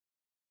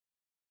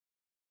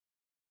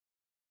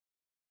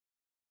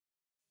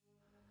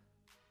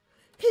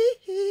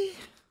Hey,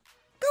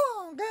 go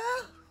on,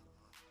 girl.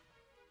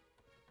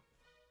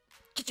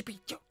 Get your beat,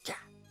 yeah.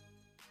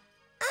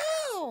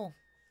 Ow!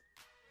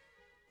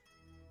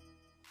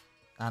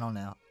 I don't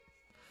know.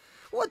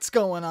 What's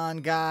going on,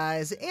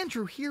 guys?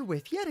 Andrew here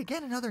with yet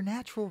again another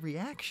natural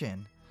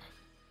reaction.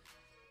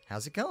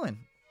 How's it going?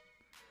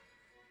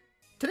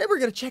 Today we're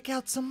going to check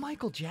out some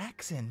Michael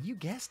Jackson. You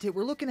guessed it.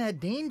 We're looking at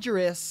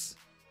Dangerous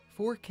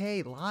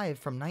 4K live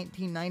from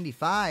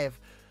 1995.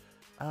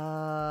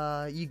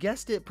 You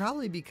guessed it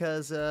probably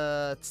because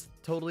it's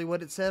totally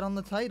what it said on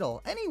the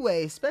title.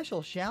 Anyway,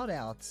 special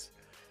shout-outs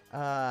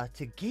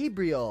to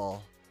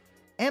Gabriel,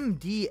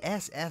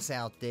 MDSS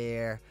out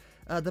there.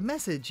 The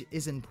message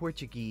is in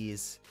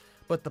Portuguese,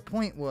 but the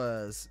point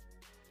was,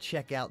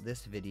 check out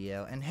this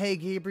video. And hey,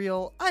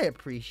 Gabriel, I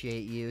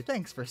appreciate you.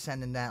 Thanks for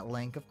sending that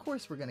link. Of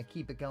course, we're going to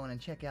keep it going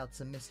and check out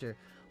some Mr.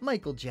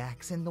 Michael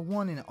Jackson, the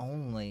one and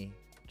only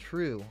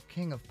true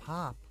king of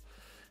pop.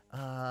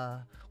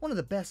 One of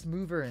the best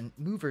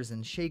movers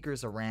and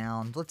shakers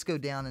around. Let's go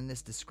down in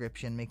this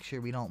description, make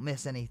sure we don't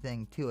miss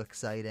anything too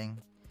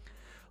exciting.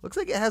 Looks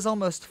like it has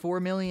almost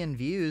 4 million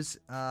views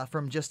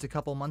from just a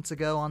couple months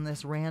ago on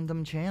this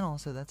random channel,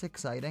 so that's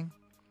exciting.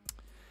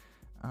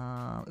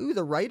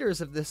 The writers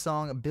of this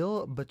song,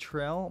 Bill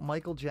Bottrell,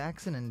 Michael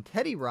Jackson, and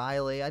Teddy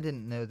Riley. I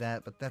didn't know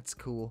that, but that's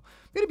cool.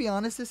 I'm gonna be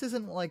honest, this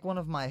isn't like one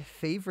of my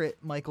favorite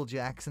Michael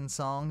Jackson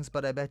songs,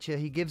 but I bet you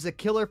he gives a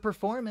killer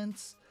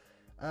performance,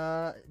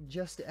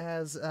 just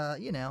as,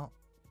 you know,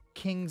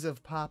 kings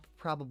of pop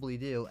probably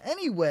do.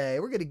 Anyway,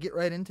 we're gonna get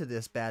right into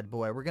this bad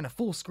boy. We're gonna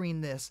full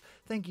screen this.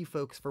 Thank you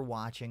folks for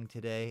watching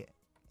today.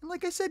 And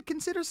like I said,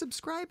 consider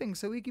subscribing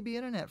so we could be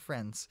internet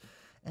friends.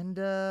 And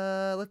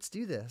let's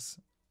do this.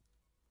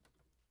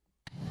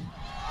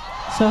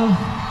 So,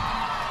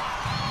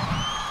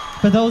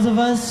 for those of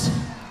us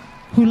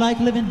who like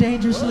living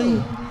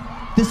dangerously,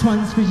 this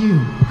one's for you.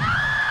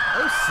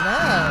 Oh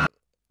snap!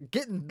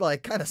 Getting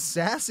like kind of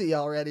sassy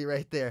already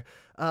right there.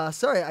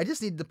 Sorry, I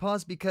just need to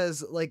pause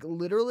because like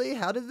literally,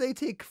 how did they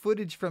take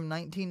footage from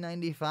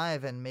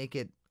 1995 and make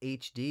it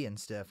HD and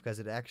stuff? Because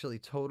it actually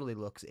totally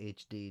looks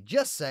HD.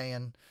 Just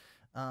saying.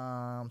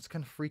 It's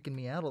kind of freaking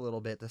me out a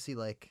little bit to see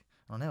like,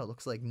 I don't know, it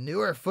looks like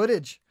newer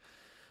footage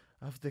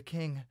of the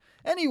king.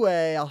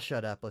 Anyway, I'll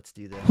shut up. Let's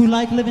do this. Who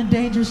like living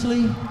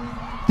dangerously,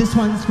 this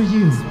one's for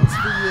you. This one's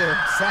for you.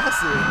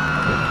 Sassy.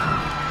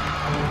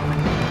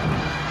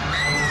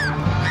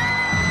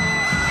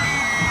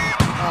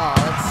 Oh,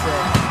 that's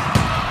sick.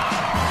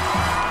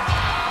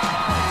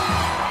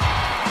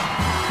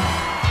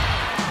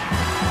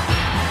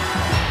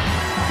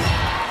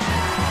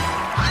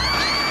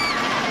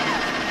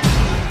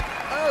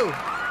 Oh!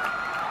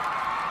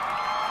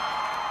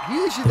 He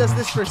usually does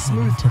this for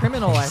Smooth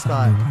Criminal, I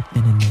thought.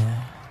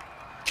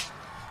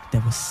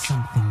 There was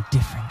something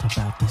different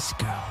about this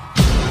girl.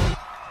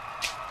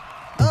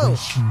 The way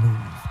she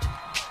moved,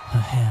 her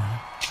hair,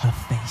 her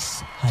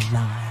face, her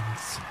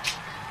lines,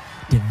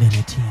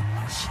 divinity in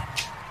motion.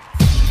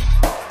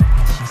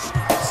 She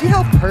stepped. See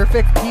how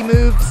perfect he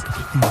moves?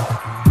 Feel the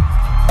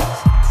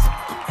presence.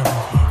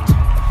 Every hand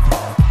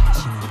feeling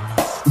passion and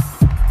lust.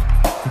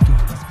 The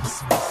girl was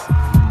persuasive.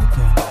 The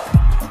girl I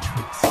could not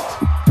trust.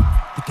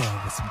 The girl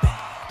was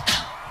bad.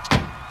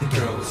 The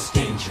girl was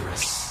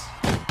dangerous.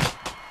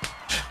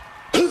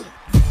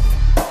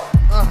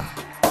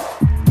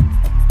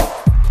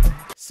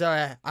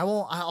 Sorry,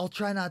 I'll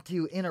try not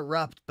to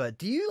interrupt, but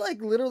do you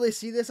like literally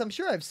see this? I'm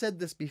sure I've said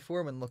this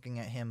before when looking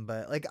at him,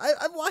 but like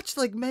I've watched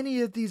like many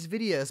of these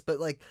videos, but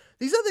like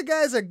these other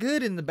guys are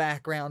good in the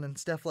background and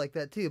stuff like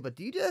that too. But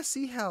do you just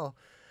see how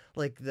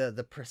like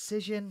the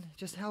precision,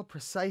 just how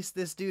precise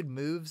this dude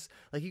moves?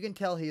 Like you can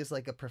tell he is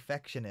like a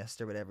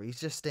perfectionist or whatever. He's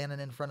just standing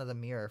in front of the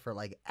mirror for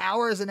like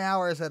hours and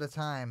hours at a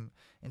time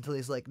until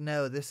he's like,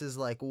 no, this is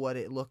like what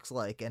it looks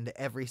like, and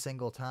every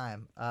single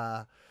time.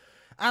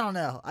 I don't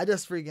know. I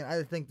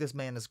think this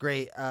man is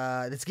great.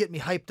 It's getting me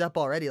hyped up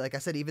already. Like I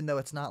said, even though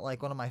it's not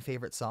like one of my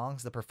favorite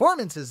songs, the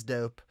performance is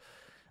dope.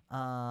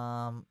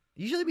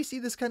 Usually we see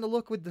this kind of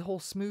look with the whole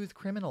Smooth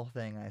Criminal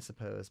thing, I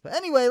suppose. But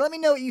anyway, let me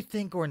know what you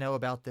think or know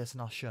about this,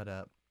 and I'll shut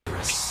up.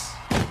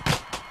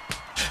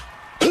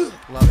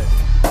 Love it.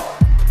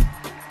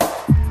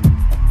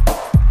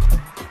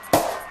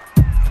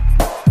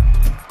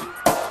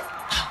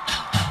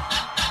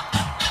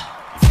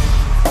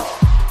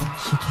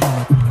 She came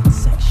at me in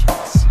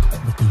sections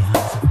with the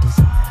eyes of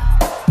desire.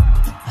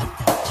 I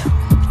felt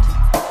trapped into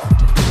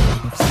the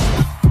web of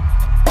sleep.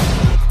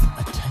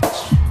 A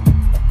touch,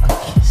 a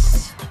kiss,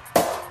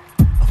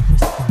 a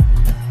whisper of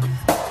love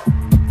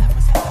that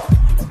was at the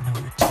point of no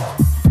return.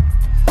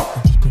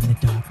 Deep in the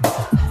darkness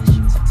of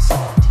passion's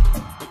insanity.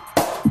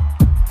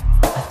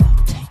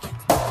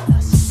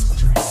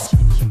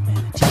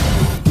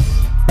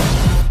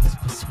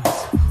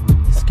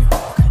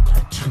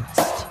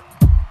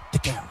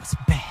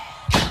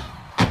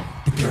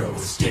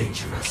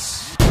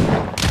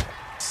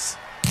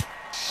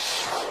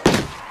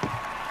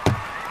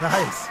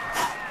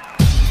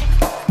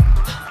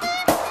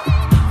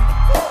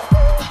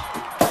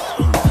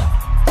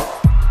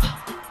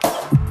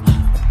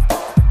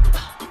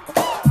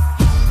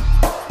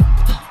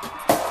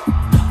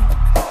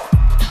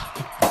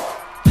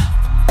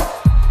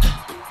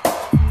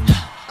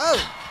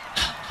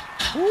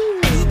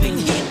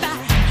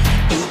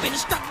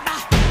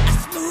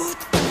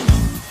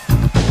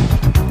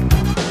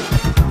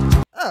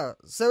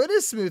 so it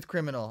is Smooth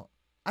Criminal.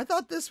 I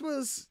thought this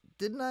was,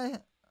 didn't I?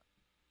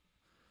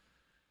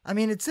 I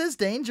mean, it says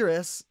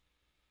Dangerous.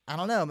 I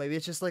don't know. Maybe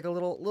it's just like a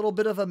little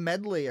bit of a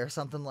medley or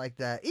something like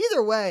that.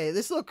 Either way,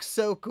 this looks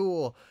so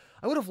cool.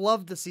 I would have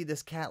loved to see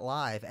this cat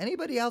live.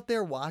 Anybody out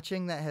there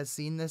watching that has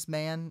seen this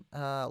man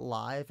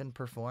live and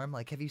perform?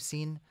 Like, have you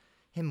seen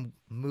him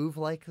move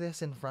like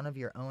this in front of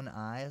your own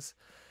eyes?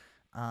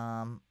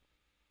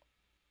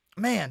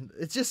 Man,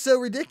 it's just so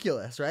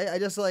ridiculous, right? I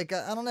just like,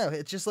 I don't know.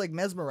 It's just like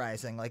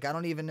mesmerizing. Like, I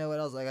don't even know what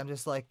else. Like, I'm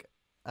just like,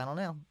 I don't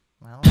know.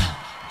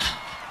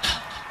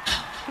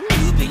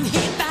 You've been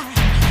hit by,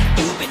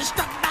 you've been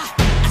struck by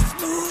a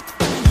smooth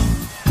criminal.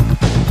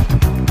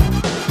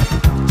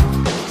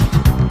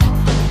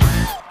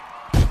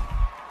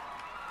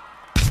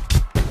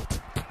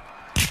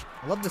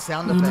 I love the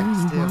sound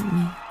effects too.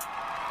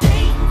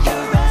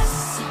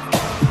 Dangerous.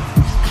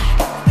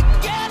 The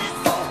girl is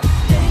so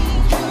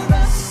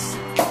dangerous.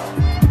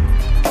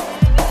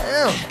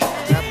 Ew,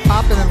 that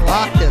popping and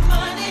locking.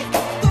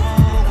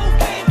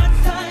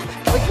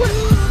 Like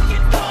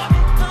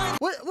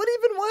what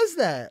even was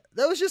that?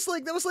 That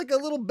was like a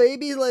little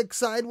baby like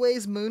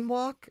sideways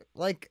moonwalk.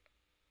 Like,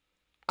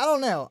 I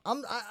don't know.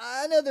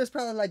 I know there's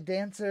probably like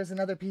dancers and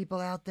other people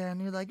out there,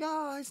 and you're like,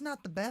 oh, he's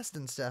not the best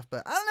and stuff.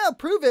 But I don't know.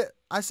 Prove it.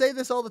 I say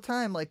this all the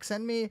time. Like,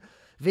 send me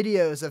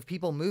videos of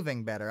people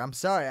moving better. I'm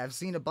sorry, I've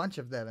seen a bunch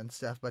of them and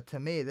stuff, but to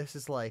me, this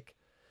is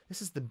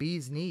the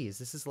bee's knees.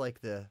 This is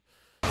like the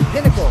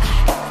pinnacle.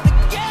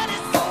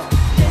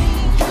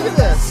 Look at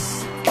this.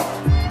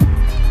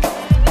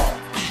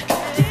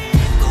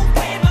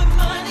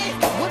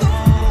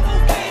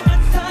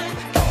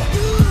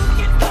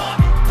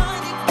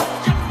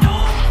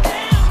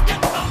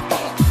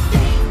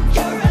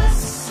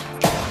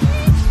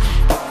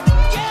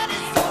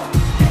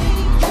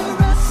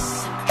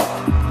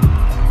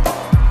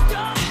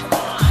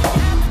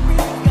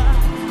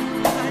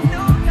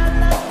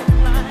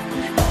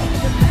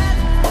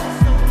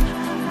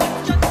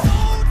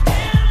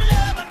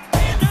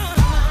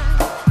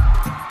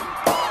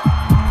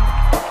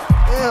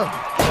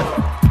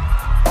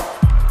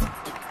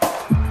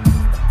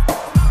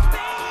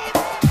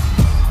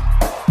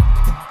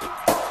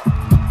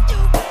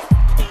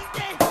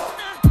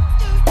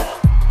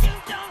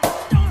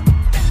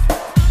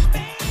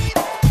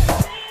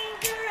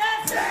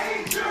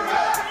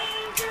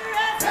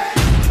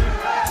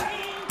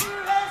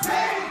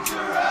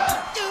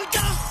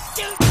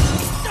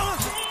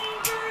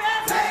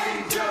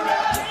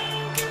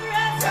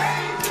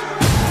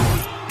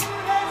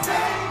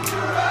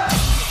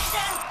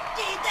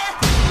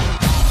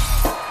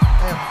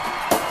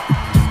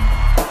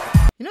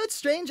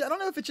 Strange. I don't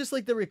know if it's just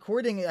like the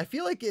recording. I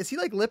feel like, is he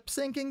like lip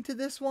syncing to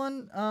this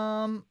one?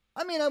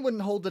 I mean, I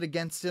wouldn't hold it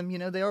against him. You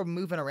know, they are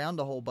moving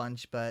around a whole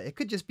bunch, but it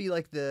could just be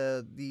like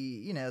the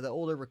you know, the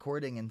older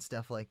recording and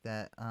stuff like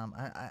that.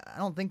 I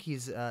don't think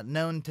he's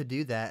known to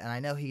do that, and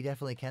I know he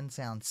definitely can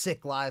sound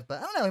sick live, but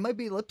I don't know. He might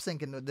be lip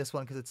syncing with this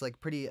one because it's like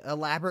pretty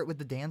elaborate with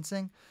the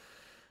dancing.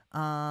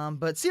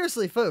 But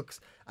seriously, folks,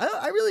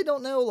 I really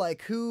don't know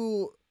like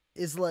who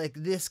is like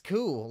this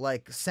cool,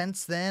 like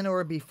since then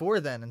or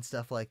before then and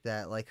stuff like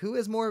that. Like, who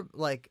is more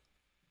like,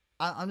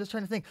 I'm just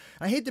trying to think.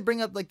 I hate to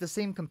bring up like the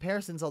same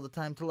comparisons all the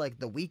time to like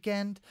The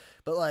Weeknd,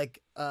 but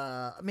like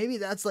maybe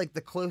that's like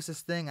the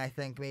closest thing I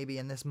think maybe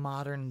in this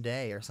modern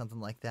day or something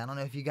like that. I don't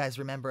know if you guys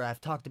remember,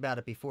 I've talked about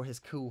it before, his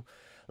cool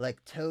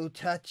like toe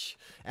touch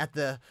at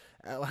the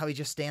how he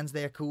just stands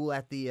there cool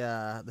at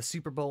the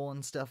Super Bowl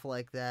and stuff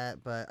like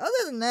that. But other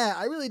than that,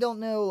 I really don't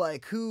know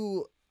like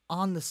who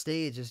on the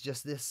stage is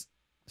just this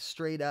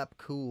straight up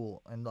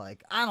cool, and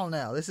like, I don't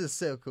know, this is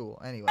so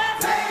cool. Anyway,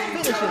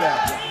 finish it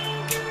up.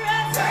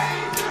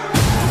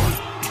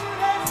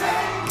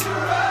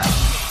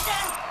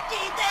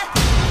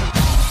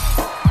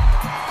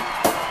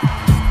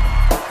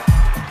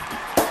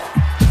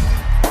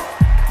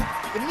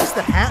 Isn't this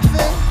the hat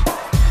thing?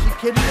 Are you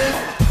kidding me?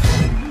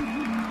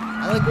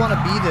 I like want to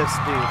be this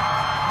dude.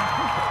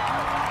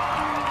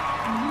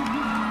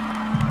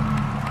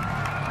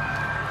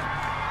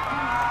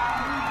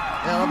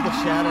 I love the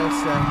shadow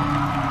stuff.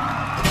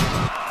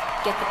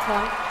 Get the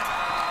point?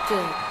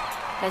 Good.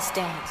 Let's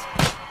dance.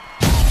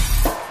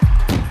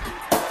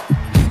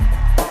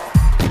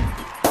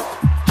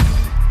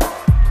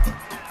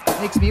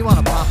 Makes me want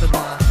to pop in the...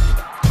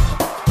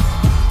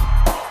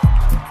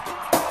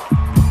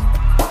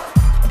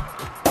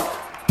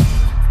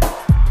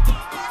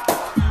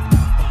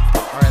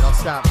 Alright, I'll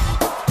stop.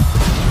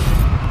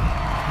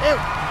 Ew!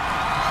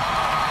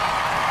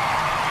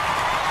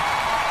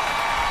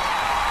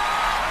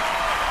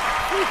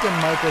 Freaking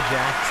Michael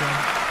Jackson.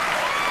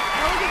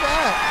 Oh, look at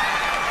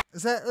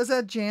that. Was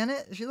that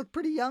Janet? She looked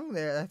pretty young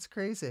there. That's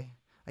crazy.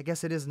 I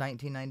guess it is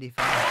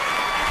 1995.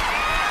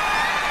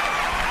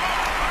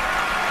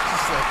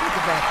 Just like, look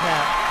at that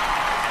cat.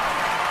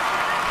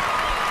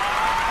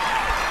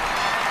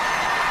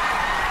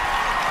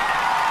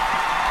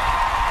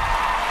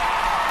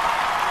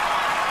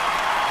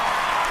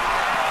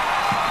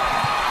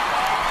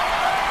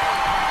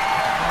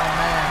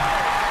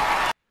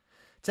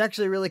 It's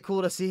actually really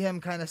cool to see him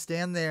kind of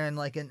stand there and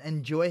like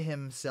enjoy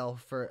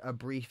himself for a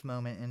brief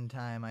moment in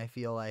time, I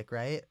feel like,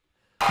 right?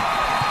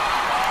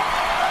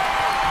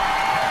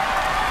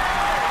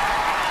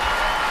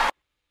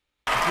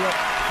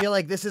 I feel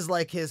like this is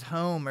like his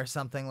home or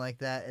something like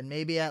that, and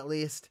maybe at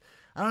least,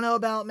 I don't know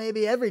about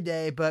maybe every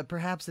day, but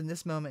perhaps in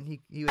this moment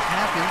he was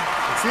happy.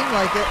 It seemed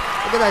like it.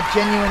 Look at that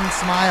genuine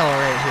smile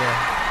right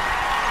here.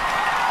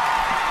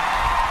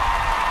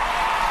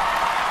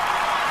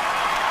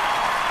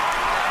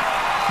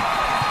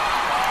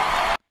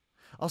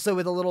 Also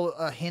with a little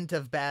hint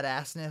of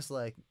badassness,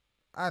 like,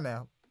 I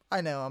know,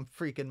 I'm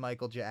freaking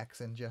Michael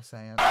Jackson, just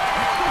saying.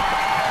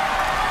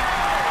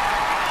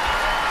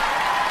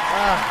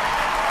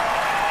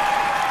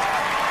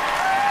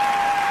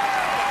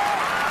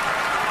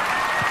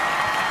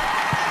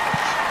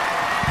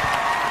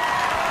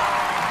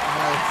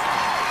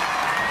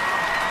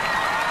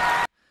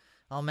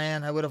 Oh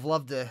man, I would have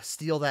loved to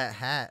steal that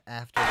hat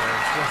afterwards,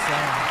 just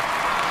saying.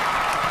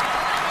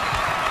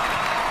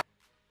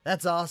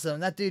 That's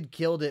awesome. That dude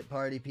killed it,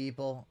 party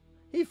people.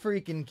 He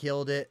freaking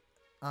killed it.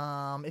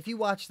 If you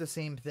watched the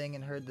same thing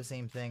and heard the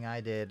same thing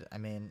I did, I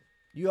mean,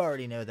 you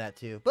already know that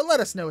too. But let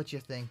us know what you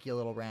think, you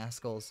little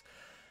rascals.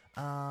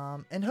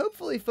 And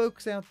hopefully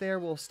folks out there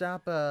will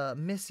stop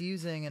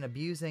misusing and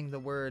abusing the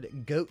word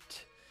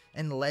GOAT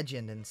and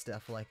legend and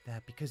stuff like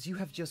that, because you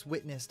have just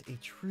witnessed a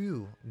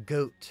true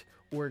GOAT,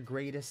 or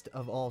greatest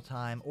of all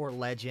time, or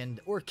legend,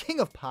 or king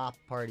of pop,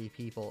 party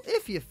people.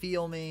 If you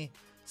feel me,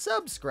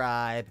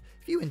 subscribe.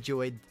 If you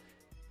enjoyed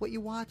what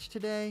you watched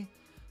today,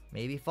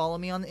 maybe follow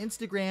me on the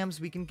Instagrams.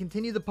 We can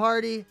continue the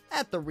party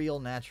at The Real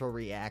Natural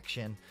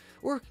Reaction,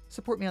 or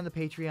support me on the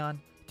Patreon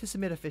to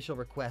submit official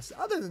requests.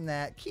 Other than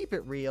that, keep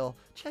it real.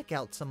 Check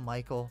out some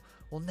Michael.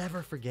 We'll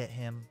never forget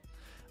him.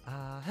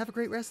 Have a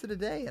great rest of the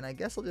day, and I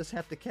guess I'll just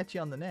have to catch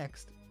you on the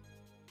next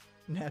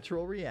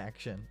Natural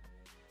Reaction.